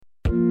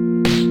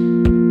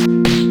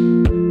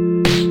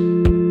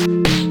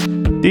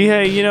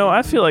Hey,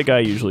 I feel like I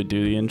usually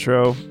do the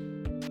intro.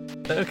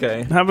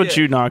 Okay. How about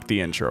you knock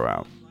the intro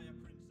out?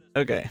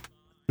 Okay.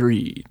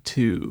 3,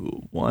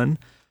 2, 1.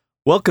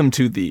 Welcome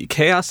to the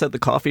Chaos at the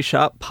Coffee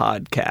Shop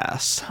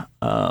podcast,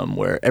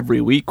 where every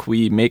week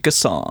we make a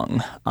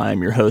song.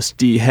 I'm your host,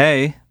 D.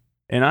 Hay.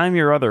 And I'm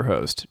your other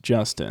host,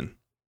 Justin.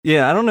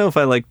 Yeah, I don't know if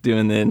I like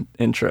doing the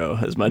intro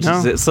as much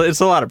as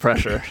it's a lot of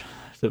pressure.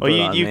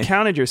 Well, you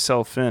counted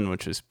yourself in,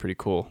 which is pretty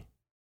cool.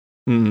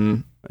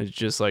 Mm-hmm. I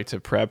just like to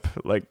prep,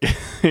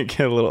 get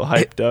a little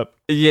hyped up.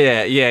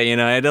 Yeah,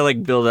 I had to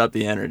build up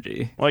the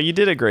energy. Well, you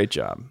did a great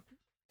job,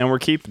 and we're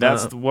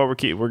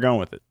going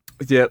with it.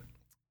 Yep.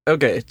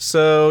 Okay,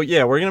 so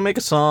yeah, we're gonna make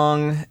a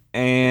song,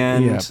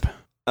 and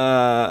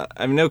I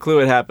have no clue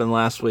what happened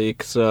last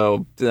week.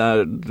 So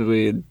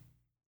we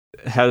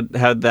had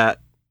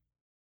that.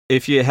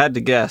 If you had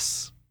to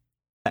guess,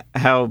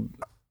 how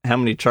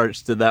many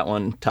charts did that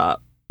one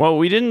top? Well,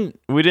 we didn't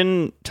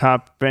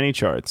top any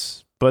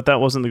charts. But that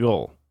wasn't the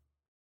goal.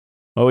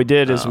 What we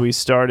did is we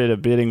started a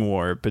bidding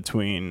war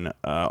between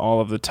all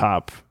of the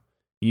top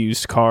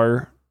used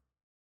car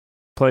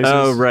places.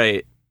 Oh,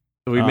 right.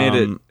 We made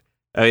it.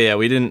 Oh, yeah,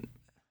 we didn't.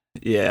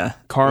 Yeah.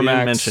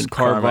 CarMax,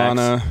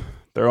 Carvana.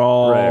 They're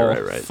all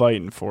right.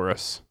 fighting for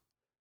us.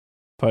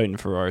 Fighting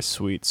for our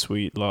sweet,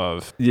 sweet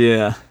love.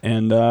 Yeah.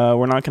 And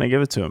we're not going to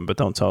give it to them, but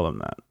don't tell them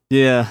that.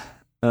 Yeah.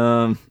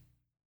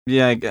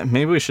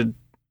 Maybe we should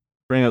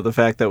bring up the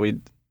fact that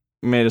we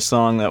made a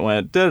song that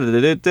went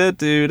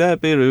CarMax,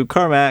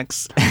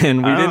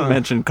 and we didn't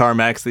mention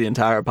CarMax the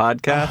entire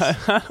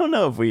podcast. I don't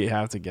know if we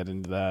have to get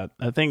into that.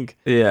 I think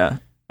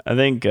that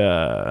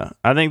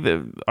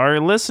our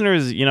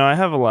listeners, I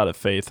have a lot of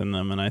faith in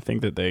them, and I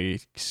think that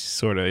they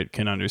sort of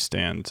can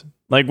understand.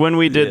 Like when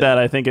we did that,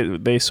 I think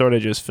they sort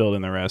of just filled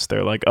in the rest.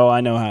 They're like, "Oh, I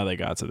know how they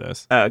got to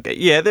this." Okay,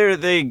 yeah,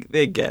 they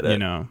get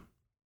it.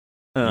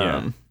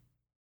 Yeah.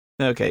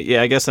 Okay,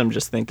 yeah, I guess I'm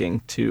just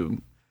thinking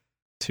too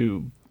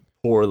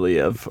poorly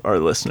of our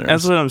listeners.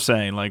 That's what I'm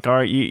saying.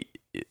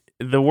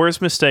 The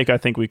worst mistake I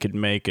think we could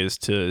make is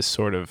to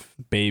sort of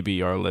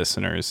baby our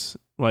listeners.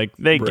 Like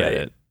they get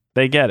it.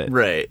 They get it.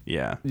 Right.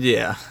 Yeah.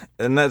 Yeah.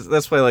 And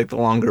that's why the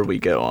longer we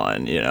go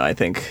on, I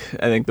think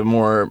the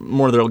more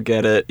they'll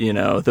get it,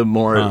 the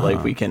more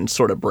we can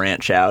sort of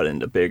branch out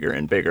into bigger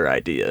and bigger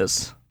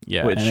ideas.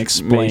 Yeah. And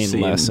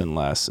explain less and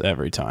less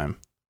every time.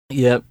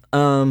 Yep.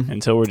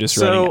 Until we're just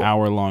writing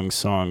hour-long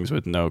songs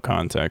with no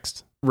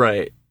context.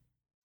 Right.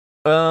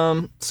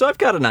 So I've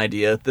got an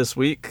idea this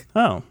week.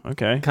 Oh,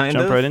 okay.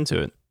 Jump right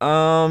into it.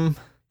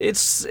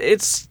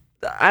 It's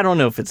I don't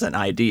know if it's an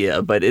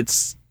idea, but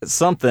it's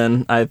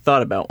something I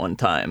thought about one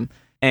time,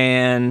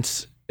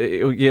 and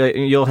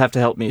you'll have to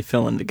help me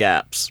fill in the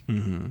gaps.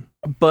 Mm-hmm.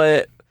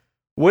 But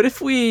what if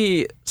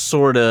we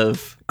sort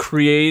of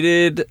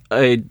created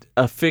a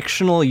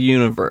fictional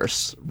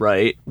universe,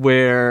 right?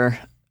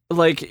 Where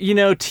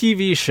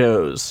TV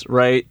shows,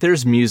 right?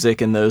 There's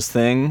music in those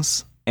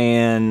things.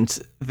 And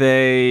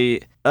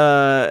they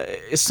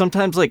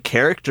sometimes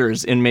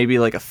characters in maybe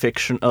a work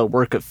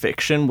of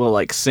fiction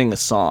will sing a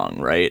song,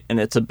 right? And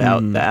it's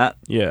about that.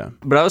 Yeah.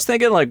 But I was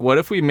thinking what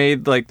if we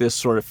made this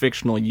sort of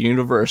fictional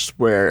universe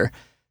where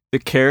the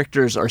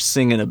characters are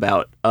singing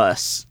about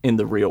us in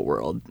the real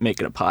world,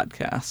 making a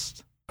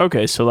podcast.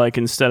 Okay, so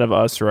instead of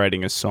us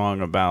writing a song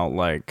about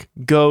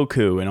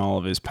Goku and all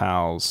of his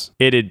pals,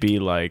 it'd be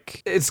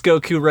it's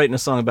Goku writing a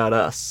song about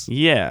us.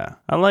 Yeah,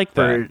 I like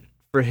that.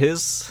 For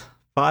his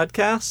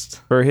podcast?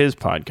 For his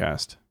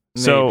podcast.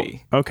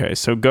 Maybe.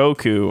 So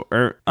Goku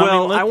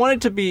I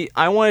want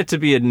it to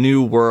be a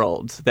new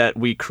world that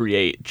we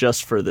create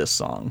just for this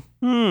song.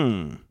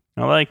 I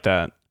like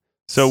that.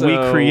 So we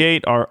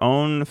create our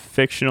own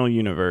fictional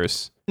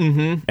universe,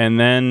 and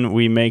then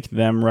we make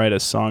them write a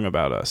song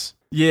about us.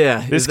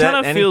 Yeah. This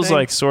kind of feels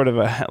like sort of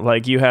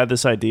you had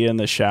this idea in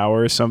the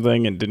shower or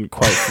something and didn't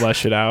quite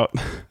flesh it out.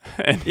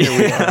 And here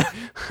we are.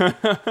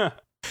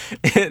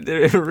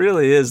 It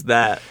really is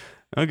that.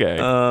 Okay.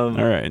 All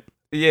right.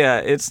 Yeah,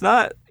 it's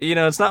not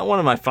one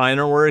of my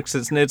finer works.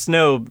 It's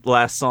no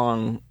last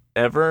song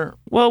ever.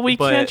 Well, we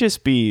can't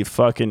just be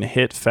fucking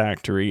Hit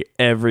Factory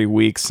every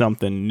week,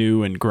 something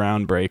new and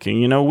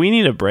groundbreaking. We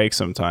need a break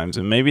sometimes,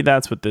 and maybe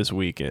that's what this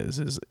week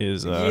is.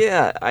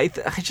 Yeah, I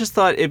just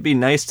thought it'd be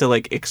nice to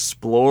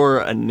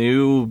explore a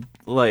new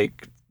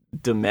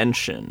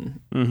dimension,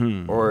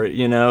 or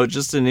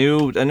just a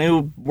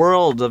new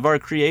world of our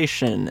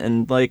creation,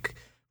 and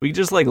we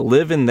just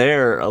live in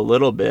there a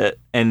little bit,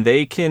 and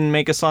they can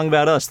make a song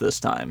about us this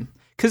time.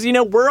 Because,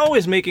 we're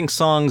always making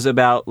songs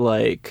about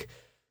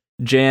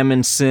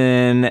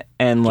Jamison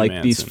and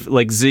these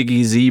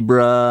Ziggy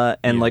Zebra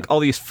and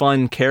all these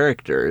fun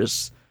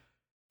characters,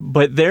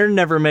 but they're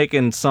never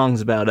making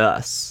songs about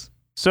us.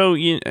 So,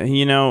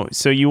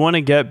 so you want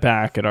to get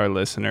back at our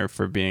listener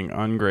for being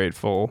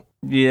ungrateful.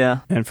 Yeah.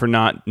 And for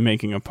not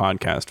making a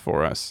podcast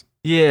for us.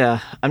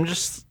 Yeah. I'm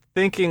just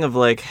thinking of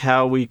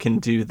how we can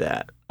do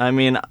that. I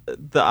mean,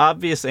 the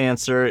obvious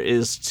answer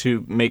is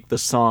to make the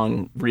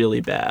song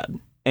really bad.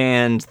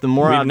 And the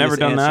more We've obvious never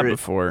done answer that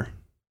before.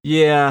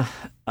 Yeah.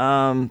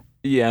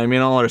 Yeah, I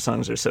mean, all our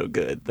songs are so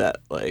good that,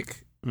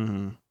 like,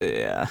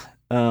 yeah.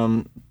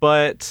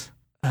 But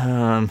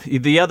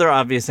the other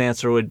obvious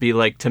answer would be,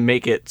 like, to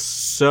make it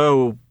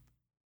so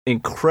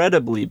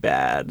incredibly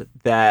bad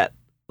that,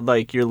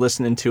 like, you're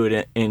listening to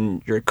it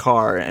in your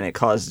car and it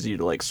causes you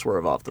to, like,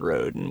 swerve off the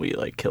road and we,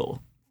 like,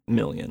 kill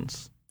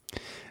millions.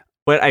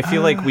 But I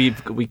feel like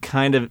we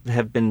kind of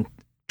have been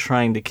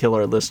trying to kill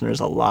our listeners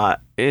a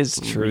lot. It's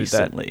true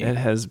recently. that it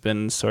has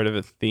been sort of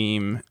a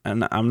theme,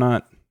 and I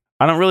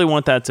don't really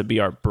want that to be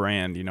our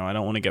brand, you know. I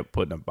don't want to get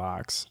put in a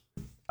box.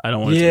 I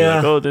don't want it to be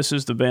like, oh, this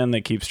is the band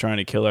that keeps trying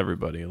to kill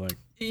everybody. Like,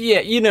 yeah,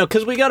 you know,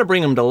 because we got to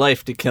bring them to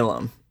life to kill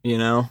them, you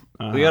know?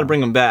 We got to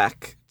bring them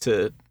back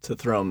to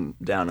throw them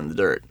down in the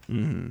dirt.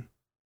 Mm-hmm.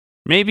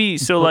 Maybe,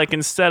 so, like,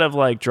 instead of,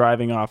 like,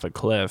 driving off a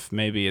cliff,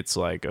 maybe it's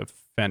like a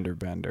fender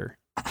bender.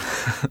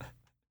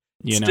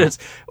 You know?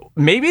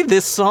 Maybe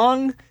this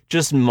song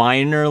just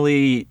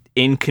minorly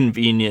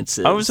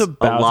inconveniences I was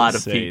about a lot to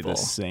of say people. the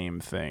same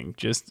thing.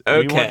 Just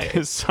Okay. we want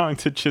this song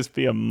to just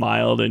be a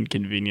mild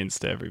inconvenience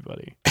to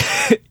everybody.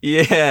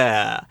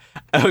 Yeah.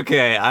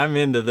 Okay, I'm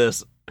into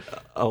this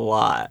a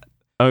lot.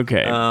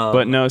 Okay,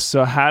 but no.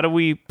 So how do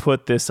we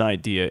put this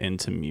idea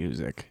into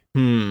music?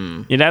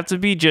 It'd have to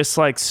be just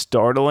like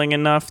startling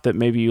enough that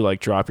maybe you like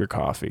drop your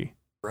coffee.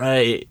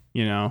 Right.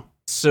 You know.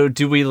 So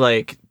do we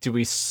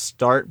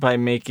start by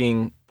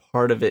making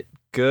part of it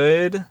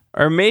good?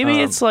 Or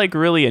maybe it's like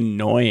really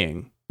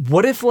annoying.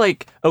 What if,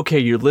 like, okay,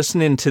 you're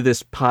listening to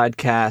this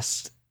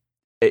podcast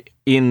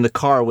in the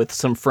car with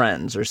some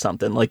friends or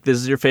something, like this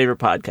is your favorite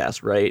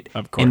podcast, right?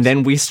 Of course. And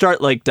then we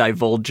start like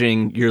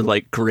divulging your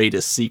like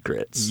greatest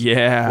secrets.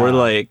 Yeah. We're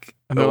like,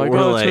 and they're like,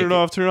 oh, turn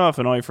it off.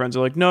 And all your friends are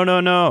like, no.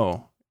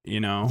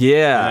 You know?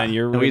 Yeah. And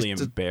you're really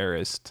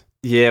embarrassed.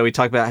 Yeah, we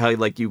talk about how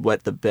like you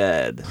wet the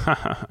bed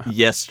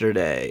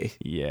yesterday.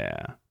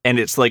 Yeah. And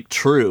it's like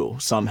true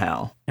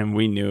somehow. And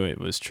we knew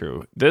it was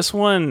true. This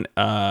one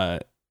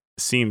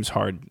seems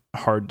hard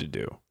to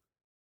do.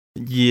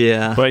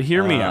 Yeah. But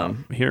hear me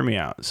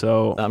out.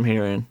 So I'm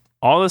hearing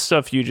all the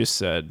stuff you just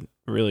said,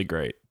 really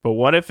great. But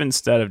what if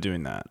instead of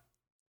doing that,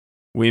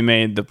 we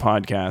made the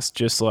podcast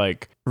just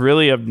like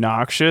really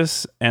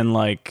obnoxious and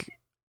like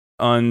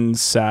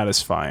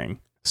unsatisfying?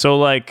 So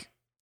like,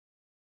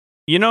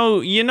 you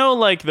know,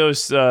 like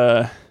those,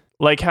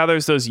 like how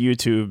there's those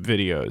YouTube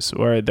videos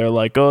where they're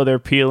like, oh, they're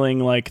peeling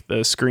like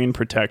the screen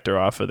protector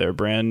off of their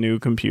brand new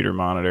computer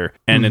monitor.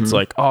 And it's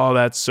like, oh,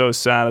 that's so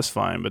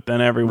satisfying. But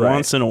then every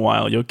once in a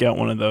while, you'll get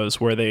one of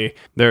those where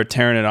they're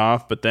tearing it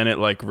off, but then it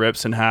like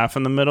rips in half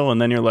in the middle. And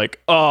then you're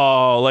like,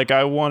 oh, like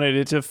I wanted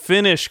it to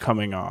finish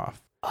coming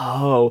off.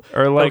 Oh.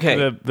 Or like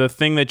the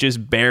thing that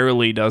just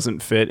barely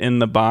doesn't fit in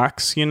the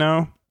box, you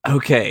know?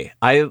 Okay,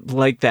 I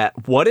like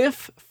that. What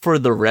if for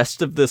the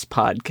rest of this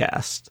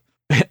podcast,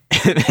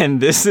 and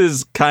this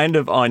is kind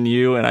of on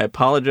you, and I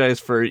apologize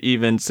for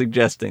even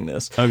suggesting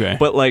this. Okay.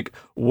 But like,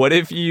 what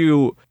if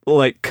you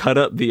like cut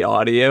up the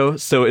audio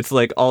so it's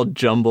like all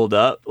jumbled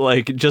up,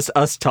 like just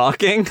us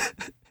talking?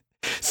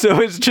 So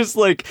it's just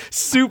like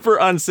super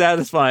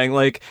unsatisfying.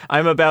 Like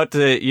I'm about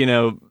to, you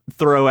know,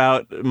 throw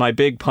out my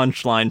big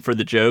punchline for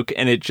the joke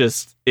and it's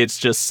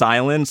just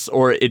silence,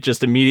 or it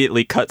just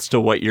immediately cuts to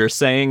what you're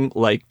saying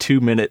like 2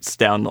 minutes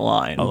down the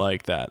line. I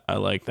like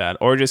that.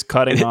 Or just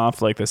cutting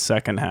off like the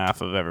second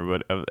half of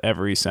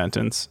every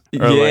sentence.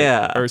 Or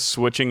yeah. Or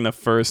switching the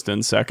first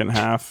and second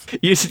half.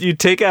 You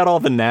take out all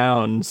the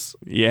nouns.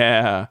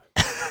 Yeah.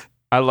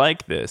 I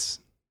like this.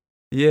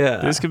 Yeah.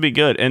 This could be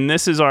good. And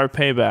this is our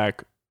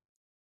payback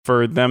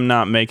for them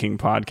not making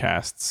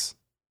podcasts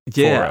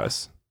for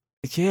us.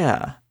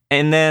 Yeah.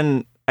 And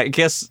then I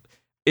guess,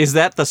 is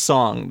that the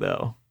song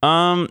though?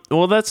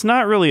 Well, that's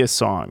not really a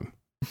song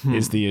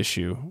is the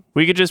issue.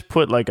 We could just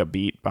put like a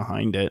beat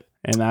behind it,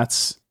 and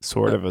that's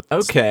sort of a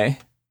okay.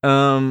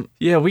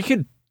 Yeah, we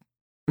could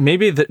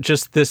maybe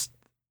just this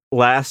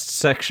last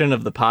section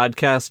of the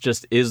podcast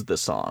just is the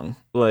song.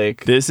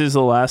 Like this is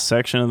the last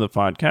section of the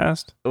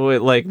podcast.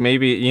 Like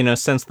maybe, you know,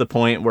 since the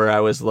point where I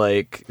was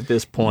like,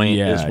 this point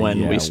is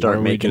when we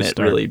start making it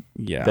really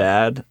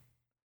bad.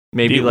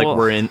 Maybe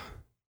we're in.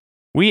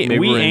 We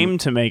aim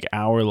to make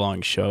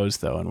hour-long shows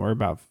though, and we're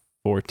about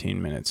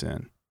 14 minutes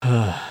in.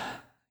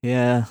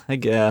 Yeah, I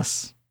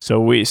guess. So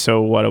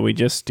what are we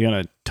just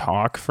gonna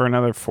talk for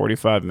another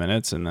 45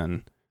 minutes and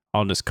then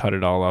I'll just cut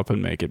it all up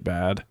and make it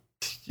bad?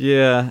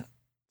 Yeah.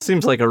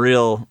 Seems like a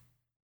real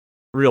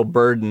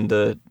burden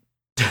to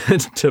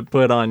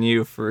put on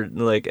you for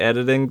like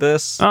editing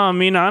this. Oh, I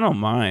mean, I don't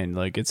mind.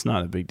 Like it's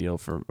not a big deal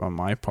on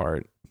my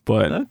part,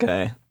 but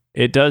okay.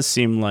 It does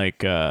seem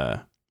like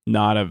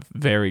not a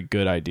very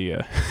good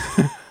idea.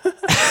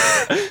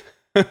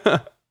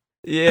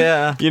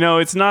 Yeah. You know,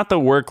 it's not the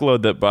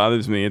workload that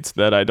bothers me. It's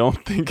that I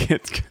don't think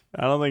it's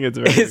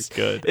very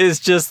good. It's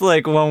just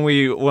like when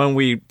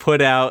we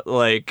put out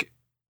like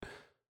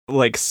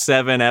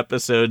 7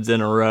 episodes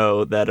in a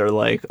row that are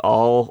like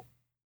all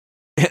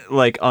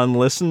like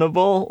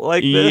unlistenable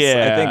like this.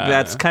 Yeah. I think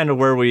that's kind of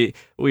where we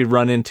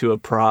run into a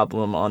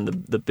problem on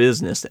the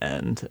business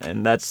end,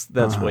 and that's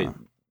what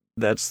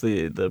That's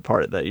the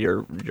part that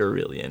you're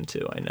really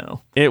into, I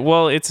know.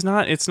 It's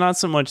not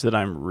so much that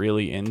I'm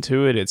really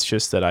into it. It's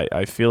just that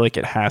I feel like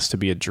it has to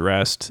be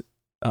addressed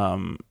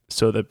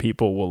so that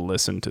people will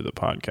listen to the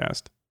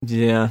podcast.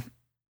 Yeah.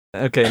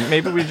 Okay,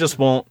 maybe we just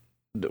won't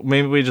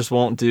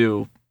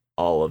do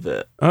all of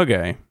it.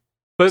 Okay.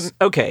 But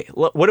okay,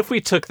 what if we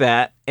took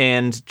that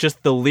and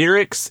just the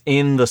lyrics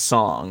in the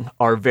song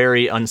are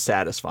very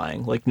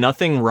unsatisfying. Like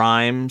nothing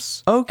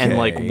rhymes. Okay. And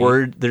like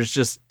there's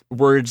just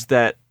words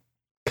that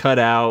cut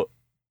out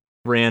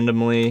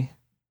randomly.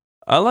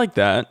 I like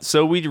that.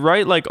 So we'd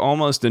write like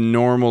almost a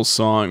normal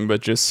song,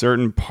 but just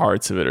certain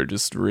parts of it are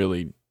just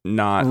really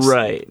not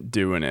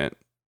doing it.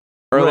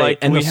 Or right. like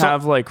and we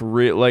have like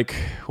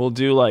we'll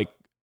do like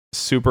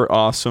super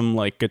awesome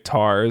like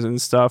guitars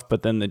and stuff,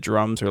 but then the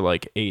drums are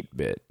like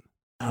 8-bit.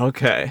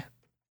 Okay.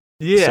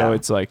 Yeah. So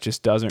it's like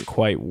just doesn't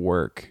quite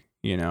work,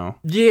 you know?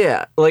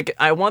 Yeah. Like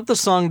I want the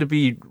song to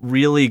be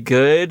really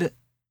good.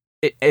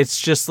 It's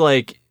just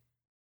like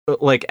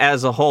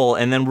as a whole,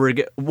 and then we'll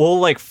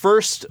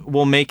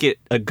make it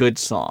a good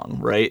song,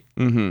 right?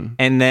 Mm-hmm.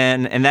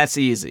 And that's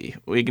easy.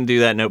 We can do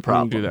that, no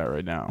problem. We can do that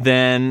right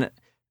now.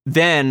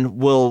 Then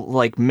we'll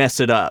like mess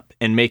it up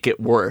and make it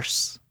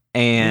worse,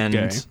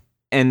 and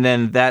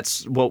then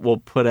that's what we'll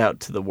put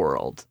out to the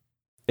world.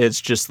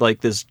 It's just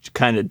like this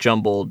kind of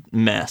jumbled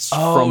mess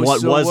from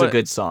what was a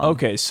good song.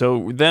 Okay,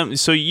 so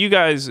you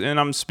guys, and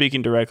I'm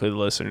speaking directly to the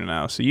listener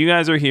now. So you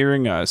guys are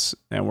hearing us,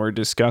 and we're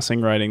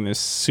discussing writing this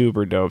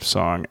super dope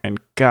song, and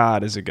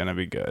God, is it gonna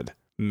be good,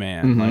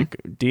 man? Mm-hmm. Like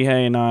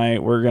D-Hay and I,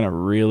 we're gonna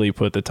really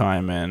put the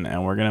time in,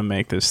 and we're gonna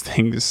make this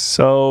thing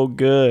so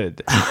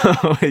good.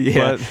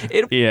 Yeah,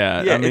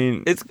 I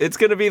mean, it's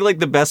gonna be like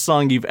the best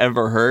song you've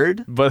ever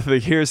heard. But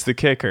here's the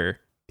kicker: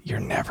 you're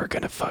never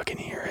gonna fucking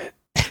hear it.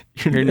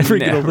 You're never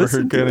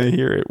gonna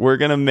hear it. We're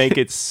gonna make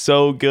it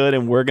so good,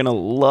 and we're gonna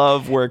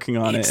love working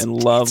on it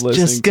and love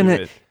listening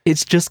to it.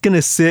 It's just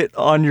gonna sit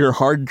on your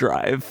hard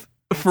drive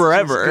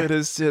forever. It's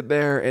gonna sit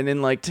there, and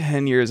in like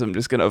 10 years, I'm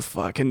just gonna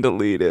fucking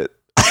delete it.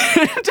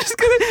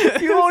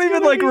 You won't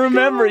even like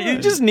remember. You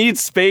just need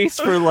space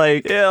for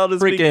like I'll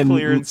just freaking be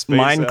clearing space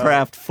Minecraft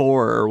out.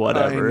 4 or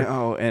whatever. I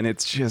know, and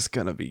it's just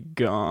gonna be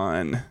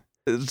gone.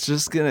 It's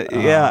just gonna,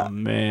 yeah. Oh,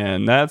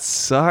 man, that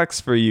sucks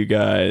for you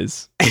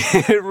guys.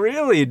 It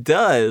really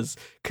does.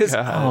 Because,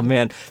 oh,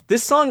 man,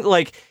 this song,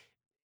 like,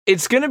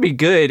 it's gonna be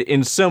good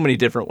in so many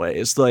different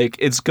ways. Like,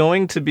 it's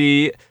gonna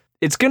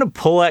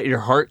pull at your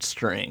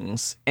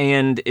heartstrings,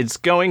 and it's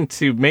going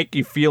to make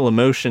you feel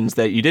emotions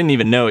that you didn't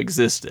even know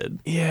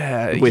existed.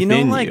 Yeah,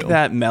 within like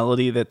that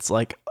melody that's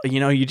like,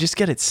 you just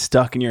get it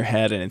stuck in your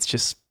head, and it's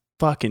just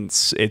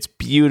it's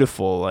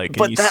beautiful. Like,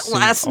 but that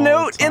last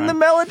note in the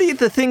melody,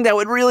 the thing that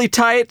would really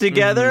tie it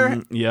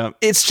together,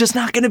 it's just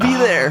not going to be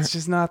there. It's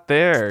just not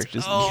there.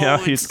 This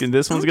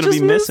one's going to be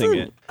missing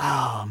it.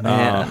 Oh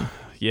man.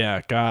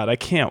 Yeah, God, I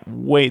can't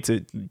wait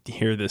to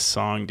hear this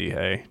song,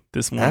 D-Hay.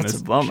 That's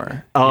a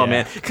bummer. Oh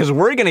man, because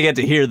we're gonna get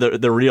to hear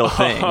the real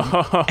thing,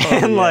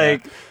 and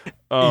man.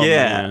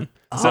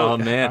 So,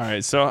 man. All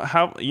right. So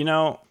how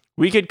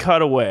we could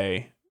cut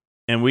away,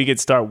 and we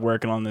could start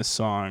working on this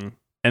song.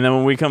 And then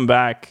when we come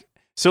back,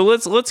 so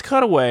let's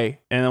cut away,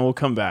 and then we'll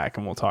come back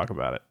and we'll talk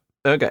about it.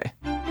 Okay.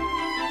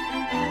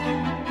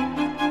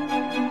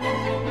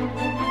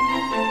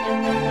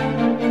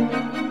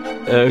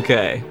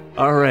 Okay.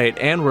 All right,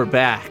 and we're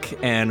back.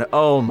 And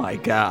oh my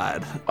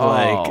God,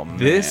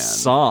 this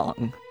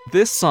song,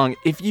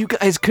 if you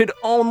guys could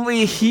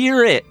only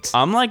hear it.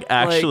 I'm like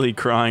actually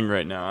crying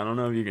right now. I don't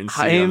know if you can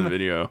see it on the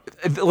video.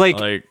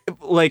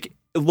 Like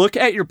look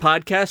at your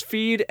podcast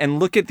feed and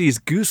look at these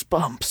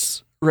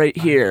goosebumps. Right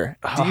here.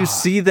 Do you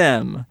see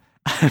them?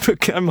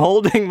 I'm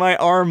holding my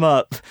arm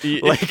up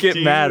like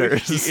it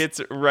matters.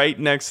 It's right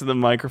next to the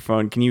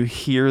microphone. Can you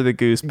hear the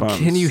goosebumps?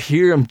 Can you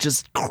hear them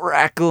just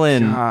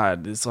crackling?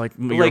 God, it's like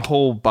your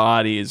whole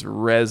body is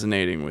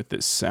resonating with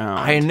this sound.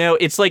 I know.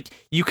 It's like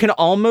you can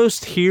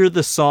almost hear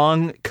the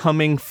song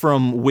coming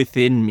from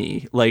within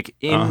me, like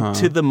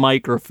into the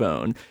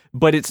microphone,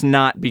 but it's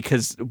not,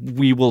 because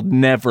we will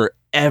never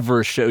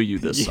ever show you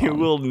this song. You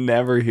will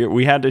never hear.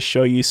 We had to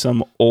show you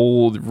some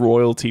old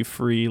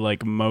royalty-free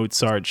like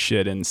Mozart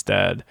shit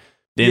instead.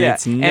 And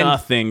it's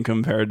nothing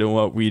compared to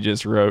what we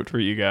just wrote for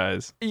you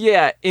guys.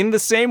 Yeah, in the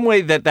same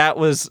way that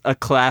was a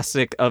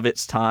classic of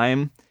its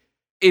time,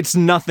 it's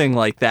nothing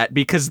like that,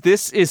 because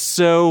it's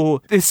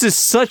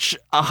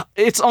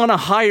on a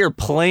higher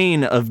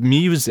plane of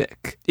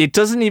music. It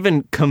doesn't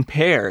even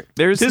compare.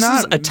 This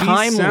is a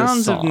timeless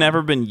sounds song. Have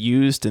never been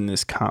used in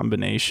this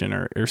combination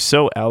or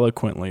so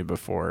eloquently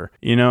before.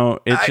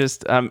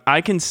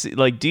 I can see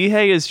like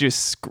D-Hay is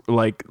just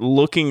like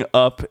looking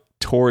up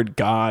toward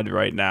God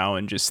right now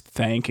and just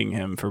thanking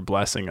him for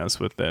blessing us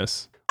with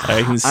this.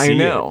 I can see I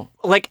know.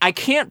 Like, I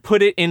can't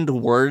put it into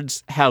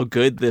words how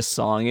good this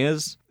song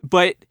is,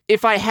 but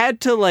if I had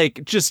to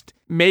like just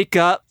make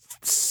up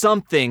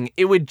something,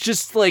 it would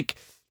just like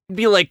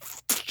be like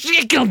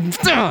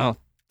the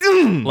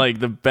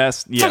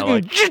best,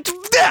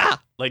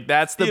 like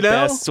that's the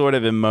best sort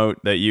of emote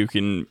that you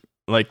can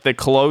Like the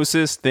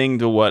closest thing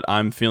to what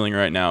I'm feeling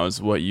right now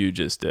is what you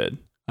just did,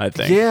 I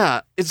think.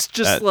 Yeah, it's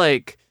just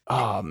like,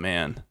 oh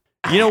man.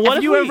 You know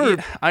what?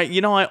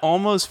 I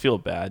almost feel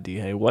bad,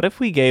 DA. What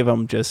if we gave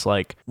them just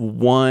like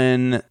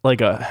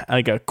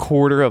a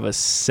quarter of a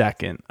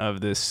second of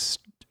this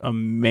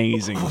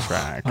amazing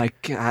track? My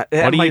God,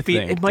 what do you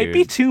think? It might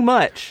be too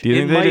much. Do you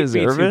think they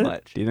deserve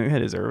it? Do you think they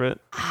deserve it?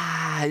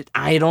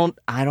 I don't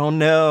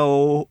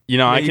know. You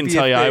know, I can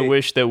tell you, I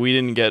wish that we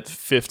didn't get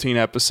 15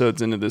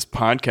 episodes into this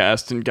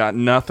podcast and got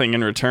nothing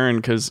in return.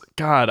 Because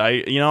God,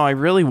 I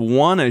really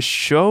want to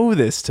show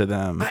this to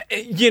them.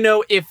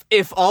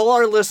 If all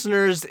our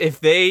listeners, if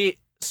they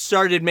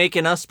started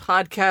making us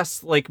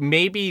podcasts, like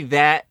maybe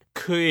that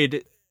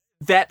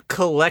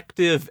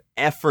collective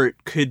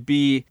effort could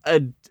be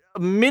a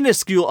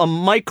minuscule, a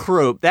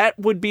microbe. That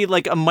would be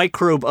like a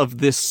microbe of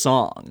this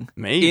song.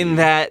 Maybe. In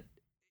that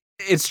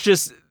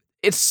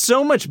it's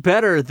so much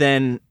better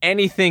than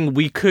anything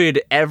we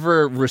could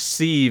ever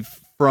receive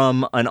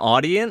from an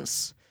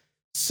audience.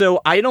 So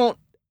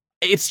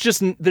it's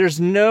just, there's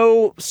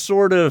no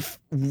sort of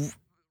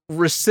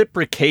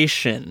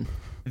reciprocation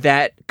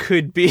that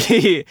could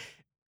be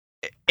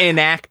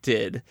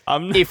enacted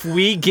if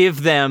we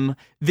give them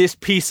this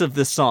piece of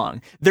the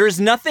song. There's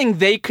nothing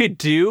they could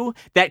do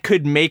that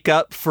could make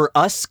up for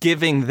us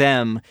giving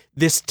them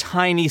this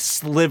tiny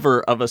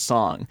sliver of a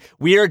song.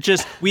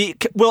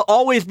 We'll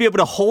always be able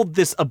to hold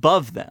this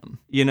above them,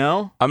 you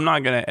know? I'm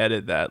not going to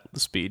edit that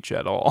speech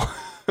at all.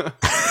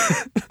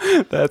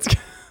 That's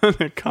going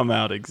to come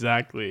out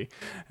exactly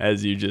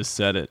as you just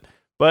said it.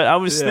 But I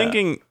was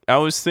thinking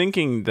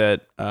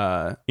that,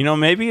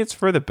 maybe it's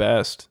for the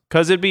best.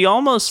 Because it'd be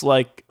almost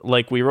like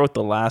we wrote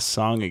the last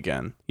song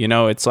again. You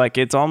know, it's like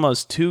it's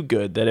almost too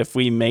good that if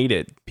we made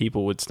it,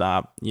 people would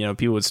stop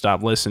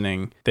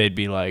listening. They'd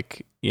be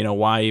like,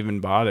 why even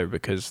bother?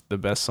 Because the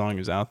best song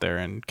is out there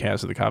and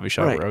Chaos at the Coffee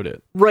Shop wrote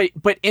it. Right.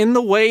 But in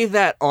the way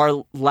that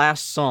our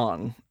last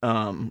song,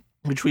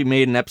 which we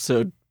made in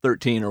episode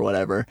 13 or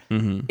whatever,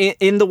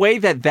 in the way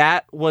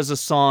that was a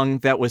song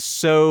that was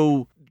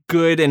so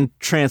good and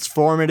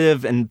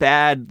transformative and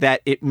bad that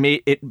it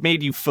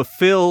made you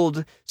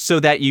fulfilled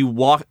so that you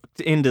walked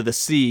into the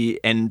sea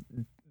and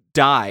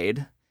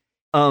died.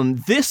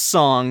 This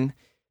song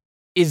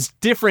is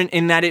different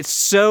in that it's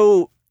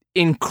so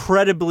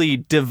incredibly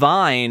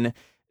divine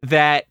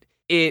that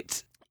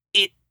it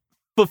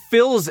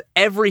fulfills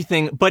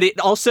everything, but it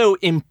also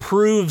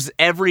improves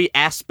every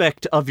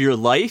aspect of your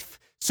life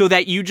so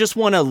that you just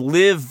want to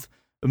live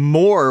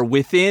more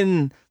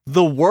within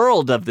the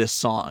world of this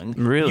song.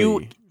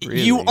 Really?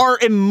 You are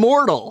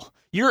immortal.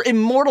 You're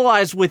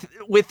immortalized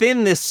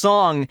within this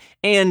song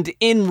and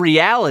in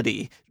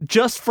reality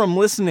just from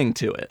listening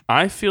to it.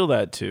 I feel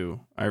that too.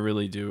 I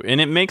really do. And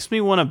it makes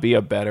me want to be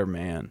a better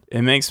man.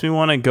 It makes me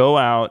want to go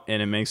out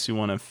and it makes me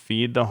want to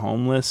feed the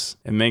homeless.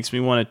 It makes me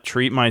want to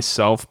treat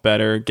myself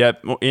better,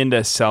 get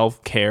into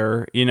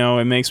self-care.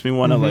 It makes me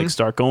want to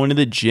start going to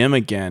the gym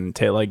again,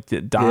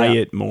 to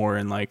diet more,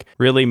 and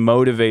really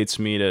motivates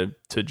me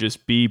to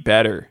just be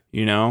better,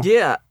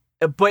 Yeah,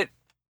 but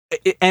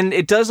and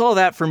it does all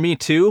that for me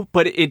too,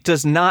 but it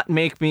does not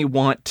make me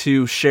want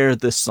to share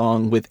this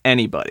song with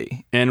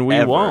anybody. And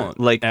we won't,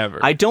 ever.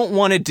 I don't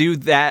want to do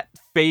that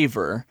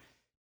favor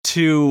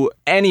to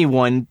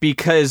anyone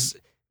because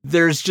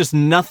there's just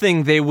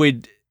nothing they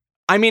would...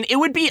 I mean, it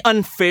would be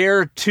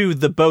unfair to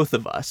the both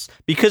of us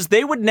because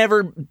they would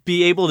never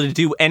be able to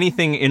do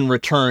anything in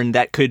return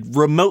that could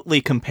remotely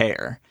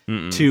compare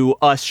to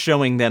us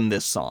showing them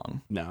this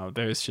song. No,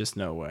 there's just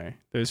no way.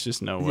 There's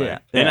just no way. Yeah.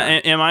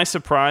 And am I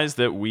surprised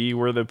that we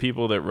were the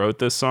people that wrote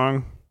this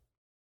song?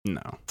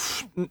 No.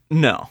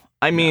 No.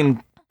 I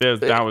mean...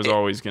 That was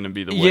always going to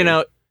be the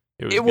way.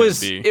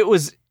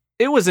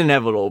 It was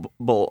inevitable.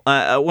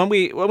 When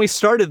we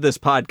started this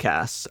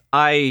podcast,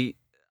 I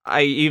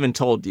even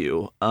told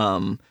you,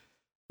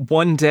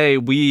 one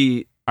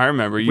day I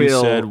remember you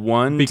said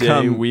one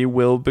day we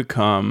will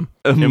become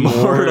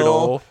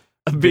immortal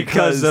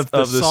because of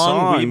the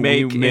song we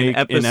make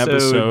in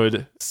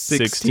episode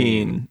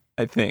 16,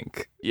 I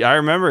think. Yeah, I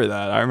remember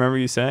that. I remember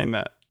you saying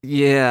that.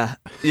 Yeah.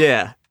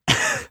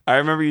 I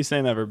remember you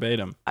saying that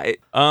verbatim.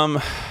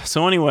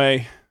 So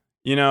anyway,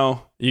 you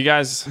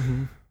guys,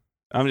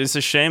 it's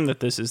a shame that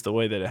this is the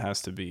way that it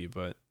has to be,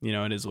 but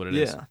it is what it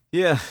is.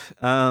 Yeah.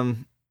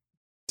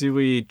 Do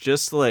we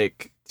just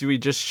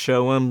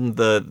show him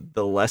the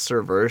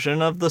lesser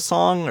version of the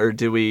song, or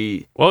do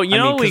we? Well,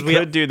 we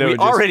could do that. We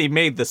already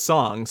made the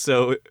song,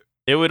 so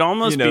it would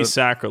almost be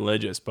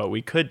sacrilegious. But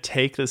we could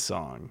take the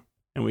song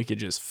and we could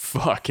just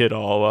fuck it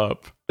all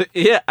up.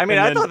 Yeah, I mean,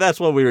 I thought that's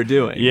what we were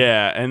doing.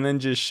 Yeah, and then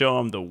just show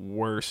him the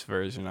worst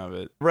version of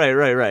it.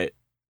 Right.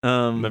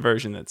 The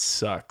version that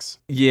sucks.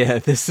 Yeah,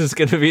 this is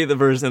gonna be the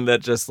version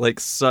that just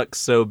sucks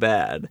so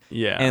bad.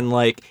 Yeah, and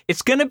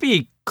it's gonna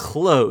be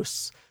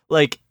close.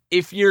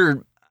 If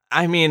you're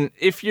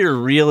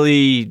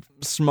really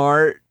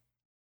smart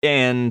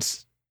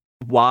and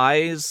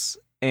wise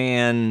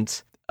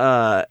and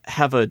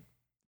have a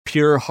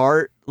pure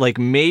heart,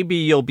 maybe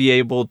you'll be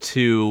able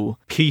to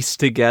piece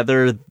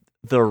together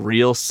the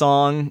real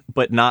song,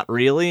 but not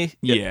really.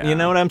 Yeah. You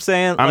know what I'm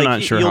saying? I'm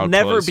not sure you'll how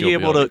never close be you'll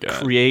be able able to to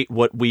get. create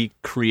what we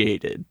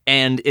created.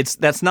 And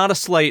that's not a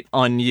slight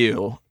on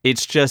you.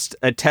 It's just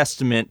a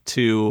testament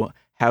to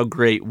how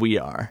great we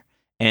are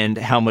and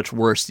how much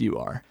worse you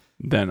are.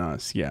 Than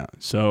us, yeah.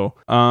 So,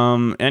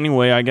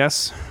 anyway, I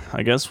guess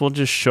we'll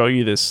just show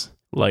you this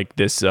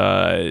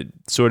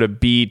sort of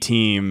B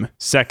team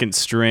second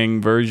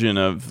string version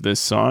of this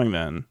song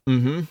then.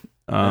 Mm-hmm.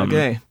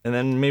 Okay. And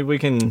then maybe we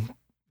can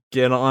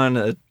get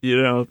on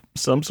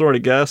some sort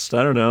of guest.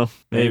 I don't know.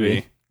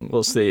 Maybe.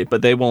 We'll see.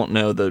 But they won't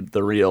know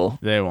the real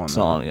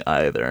song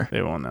either.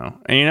 They won't know.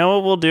 And you know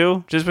what we'll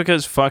do? Just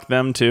because fuck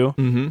them too,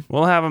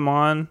 we'll have them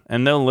on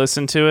and they'll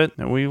listen to it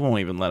and we won't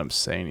even let them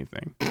say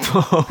anything.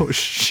 Oh,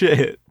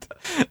 shit.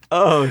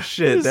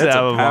 That's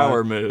a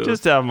power move.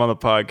 Just have them on the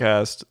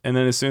podcast. And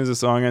then as soon as the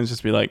song ends,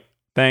 just be like,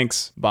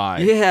 thanks, bye.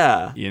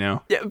 Yeah. You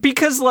know? Yeah,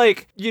 because,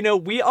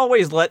 we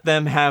always let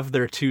them have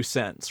their 2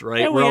 cents,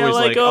 right? And we're always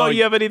like, oh,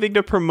 you have anything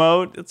to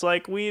promote? It's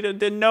like, we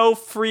did no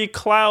free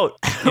clout,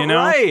 you know?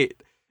 Right.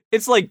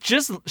 It's like,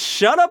 just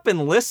shut up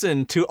and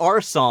listen to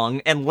our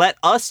song and let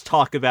us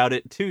talk about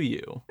it to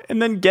you.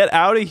 And then get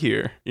out of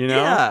here, you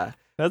know? Yeah.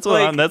 That's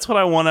what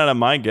I want out of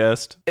my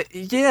guest.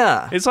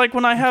 Yeah. It's like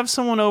when I have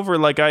someone over,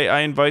 like I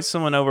invite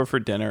someone over for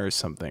dinner or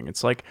something.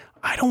 It's like,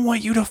 I don't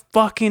want you to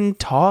fucking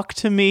talk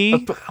to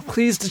me.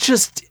 Please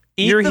just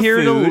eat You're the here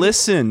food. to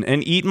listen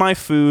and eat my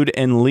food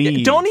and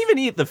leave. Don't even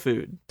eat the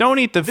food. Don't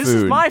eat the food. This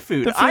is my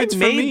food. The I food's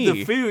made for me.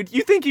 the food.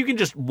 You think you can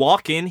just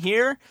walk in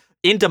here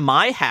into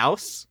my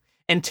house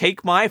and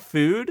take my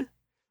food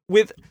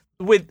with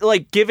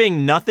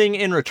giving nothing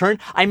in return?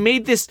 I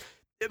made this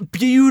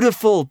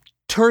beautiful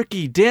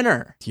turkey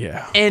dinner.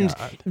 Yeah. And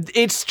God.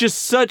 it's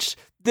just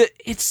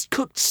it's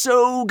cooked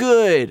so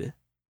good.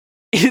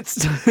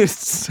 It's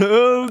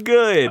so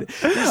good.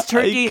 This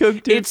turkey,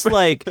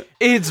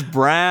 it's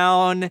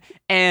brown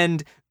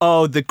and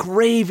the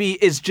gravy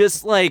is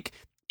just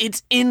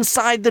it's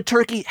inside the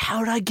turkey. How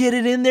did I get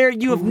it in there?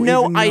 You have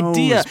no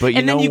idea. But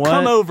and then you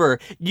come over,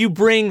 you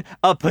bring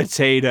a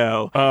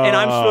potato, and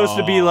I'm supposed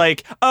to be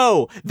like,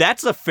 oh,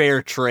 that's a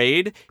fair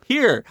trade.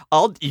 Here,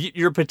 I'll eat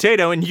your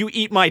potato, and you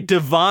eat my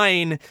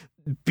divine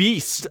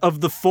beast of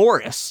the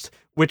forest,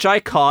 which I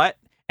caught,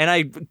 and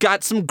I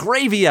got some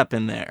gravy up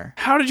in there.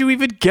 How did you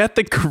even get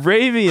the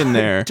gravy in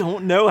there? I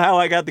don't know how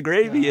I got the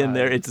gravy in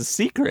there. It's a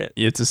secret.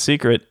 It's a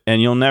secret,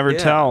 and you'll never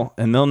tell,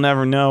 and they'll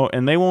never know,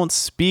 and they won't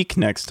speak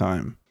next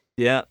time.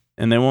 Yeah.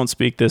 And they won't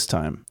speak this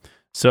time.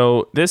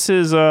 So this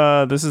is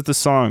the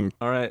song.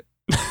 All right.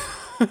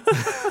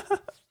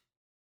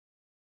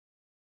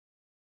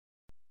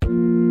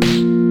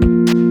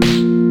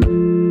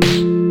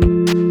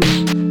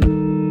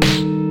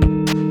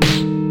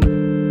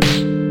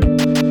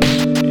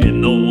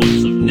 In the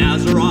woods of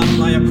Nazareth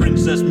lie a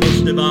princess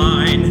most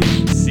divine,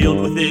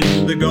 sealed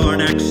within the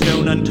Garnax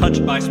stone,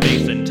 untouched by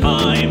space and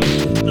time.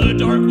 The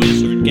dark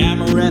wizard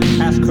Gamareth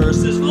cast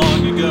curses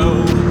long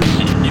ago,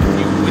 and if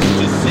you wish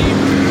to save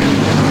her,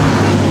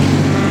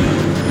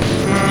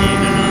 in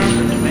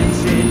another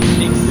dimension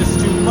exists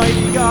two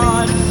mighty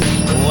gods,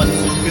 the ones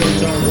who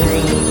built our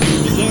world,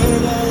 who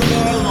deserve all of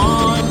our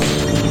lawns.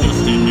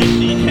 Dust and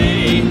empty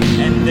hay,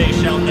 and they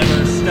shall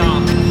never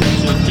stop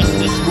till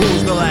justice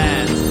rules the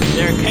lands.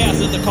 Their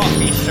chaos at the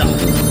coffee shop.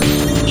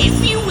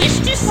 If you wish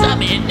to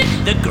summon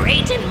the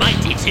great and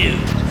mighty two,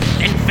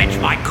 then fetch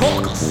my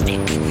cockle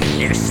stick.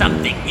 There's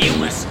something you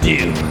must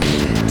do.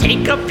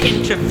 Take a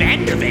pinch of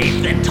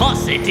Vandervape, then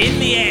toss it in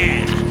the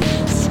air.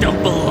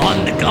 Stumble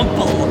on the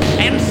gumple,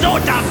 and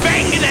sorta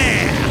bang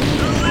there.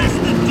 The last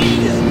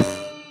indeed is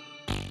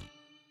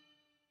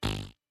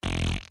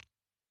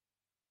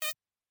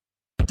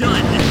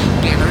done.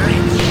 It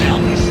shall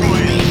be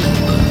slain.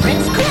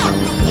 Prince Cork,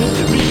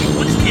 to me,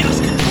 once chaos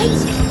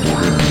controls him.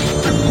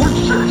 The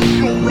Portchurch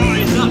shall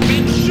rise up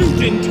and shoot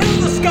into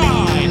the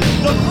sky.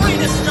 The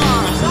brightest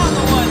stars are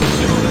the ones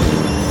who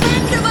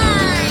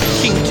Thunderbird!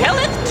 King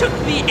Telleth took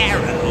the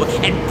arrow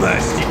and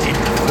burst it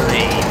into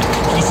flame.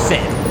 He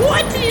said,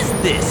 "What is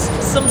this?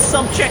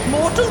 Some check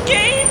mortal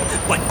game?"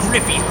 But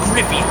Griffy,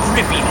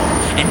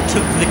 and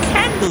took the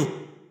candle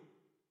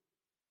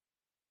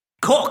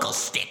cockle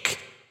stick.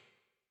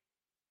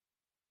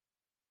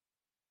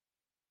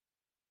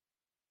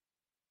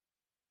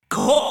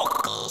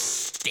 Cockle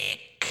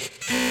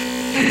stick.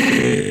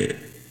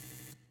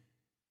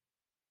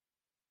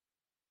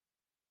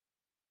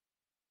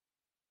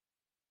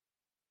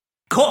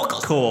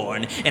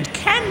 Corn and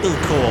candle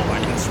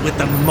corns with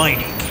the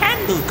mighty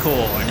candle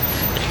corn.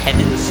 The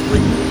heavens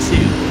split in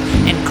two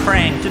and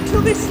cranked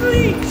until they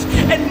sleeked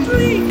and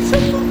bleaked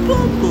up a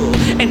bumble,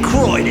 and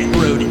Croydon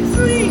rode in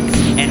freaks,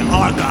 and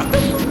Argos up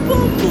a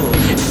bumble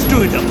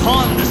stood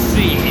upon the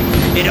sea.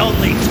 It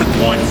only took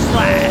one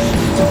slash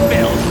to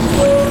fell the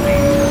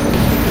woodley.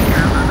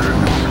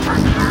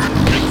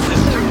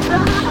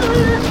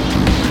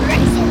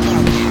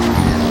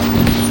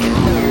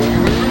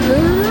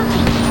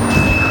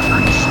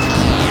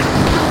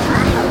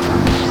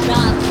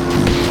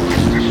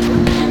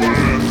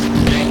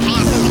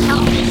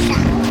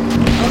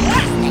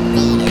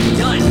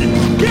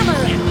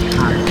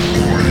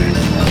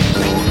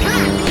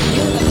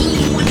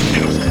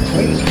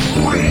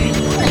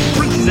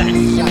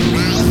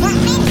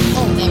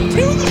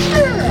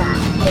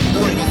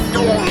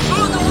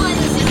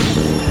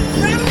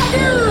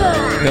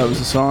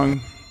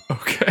 song.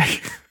 Okay.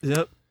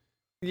 Yep.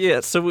 Yeah.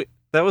 So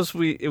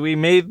we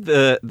made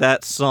that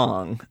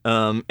song.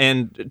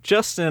 And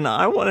Justin,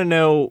 I want to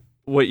know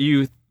what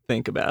you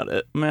think about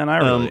it. Man, I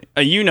really,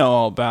 you know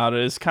all about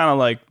it. It's kind of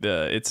like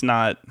it's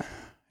not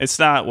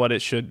what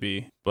it should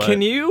be. But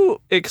can you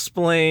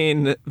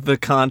explain the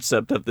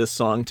concept of this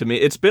song to me?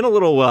 It's been a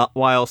little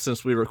while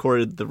since we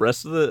recorded the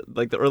rest of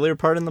the earlier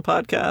part in the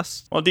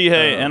podcast. Well,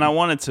 D-Hey, and I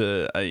wanted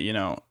to,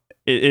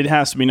 it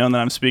has to be known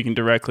that I'm speaking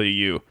directly to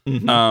you.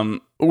 Mm-hmm.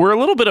 We're a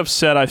little bit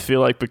upset, I feel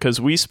like, because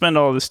we spend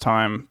all this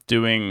time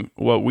doing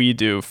what we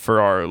do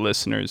for our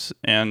listeners,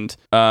 and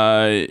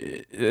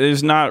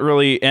there's not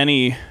really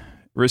any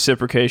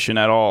reciprocation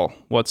at all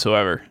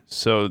whatsoever.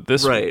 So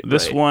this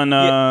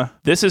one,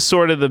 this is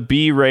sort of the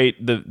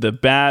B-rate, the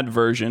bad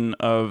version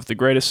of the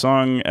greatest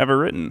song ever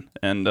written.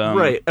 And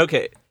right,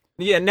 okay.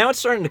 Yeah, now it's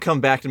starting to come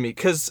back to me,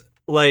 because,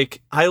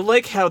 like, I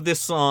like how this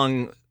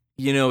song...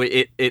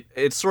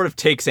 it sort of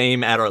takes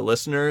aim at our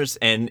listeners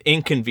and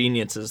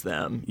inconveniences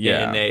them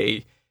in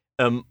a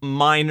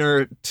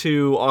minor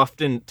to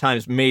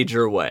oftentimes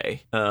major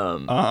way.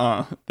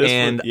 I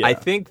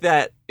think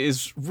that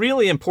is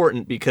really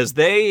important because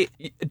they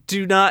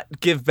do not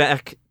give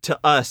back to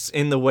us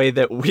in the way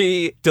that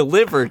we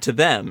deliver to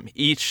them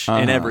each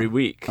and every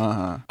week.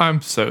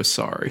 I'm so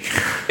sorry.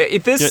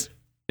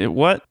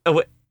 What?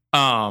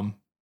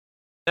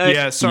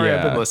 Yeah, sorry,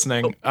 I've been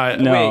listening.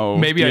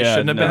 Maybe I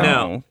shouldn't have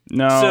been.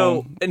 No.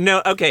 So,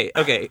 no, okay.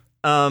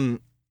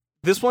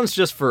 This one's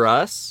just for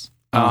us.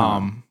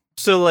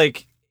 So,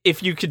 like,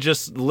 if you could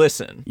just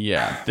listen.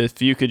 Yeah,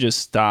 if you could just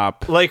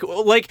stop.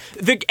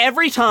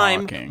 Every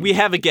time talking. we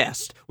have a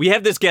guest, we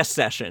have this guest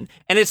session,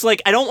 and it's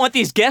like, I don't want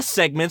these guest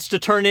segments to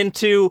turn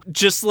into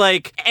just,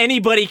 like,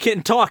 anybody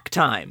can talk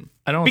time.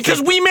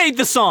 Because we made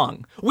the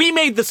song. We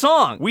made the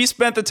song. We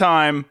spent the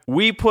time.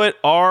 We put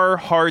our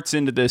hearts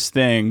into this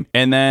thing,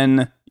 and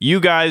then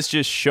you guys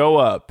just show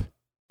up.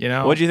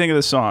 What do you think of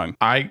the song?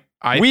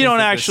 We don't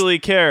actually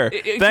care.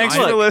 Thanks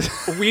for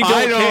listening. We don't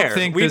care. I don't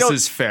think this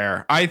is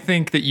fair. I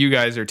think that you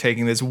guys are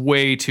taking this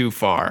way too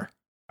far.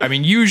 I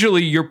mean,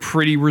 usually you're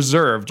pretty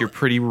reserved. You're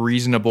pretty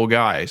reasonable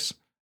guys.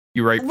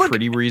 You write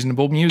pretty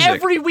reasonable music.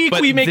 Every week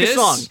we make a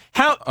song.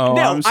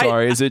 I'm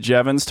sorry. Is it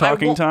Jevon's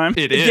talking time?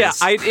 It is. Yeah,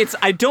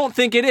 I don't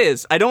think it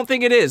is.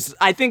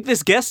 I think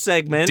this guest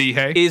segment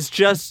is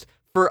just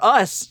for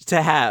us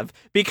to have,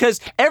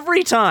 because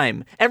every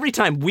time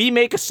we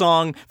make a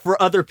song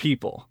for other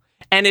people,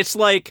 and it's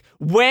like,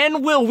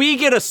 when will we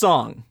get a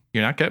song?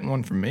 You're not getting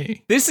one from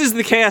me. This is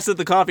the Chaos at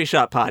the Coffee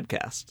Shop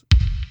podcast.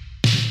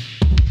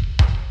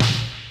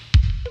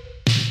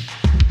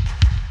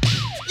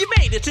 You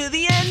made it to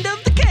the end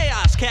of the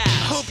Chaos Cast.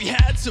 Hope you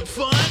had some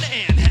fun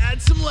and had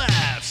some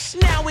laughs.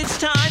 Now it's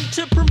time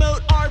to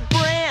promote our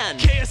brand.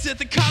 Chaos at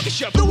the Coffee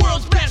Shop, the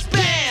world's best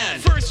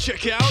band. First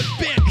check out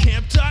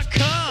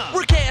bandcamp.com.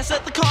 We're Chaos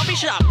at the Coffee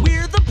Shop,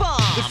 we're the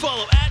bomb. Then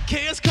follow at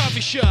Chaos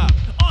Coffee Shop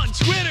on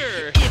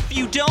Twitter. If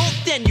you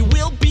don't, then you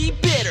will be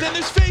bitter. Then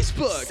there's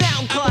Facebook,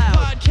 SoundCloud,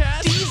 Apple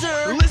Podcasts,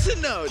 Deezer,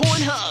 Listen Notes,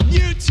 Pornhub,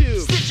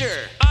 YouTube,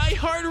 Stitcher,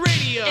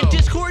 iHeartRadio, and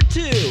Discord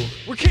too.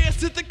 We're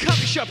Chaos at the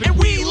Coffee Shop, and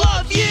we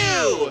love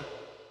you!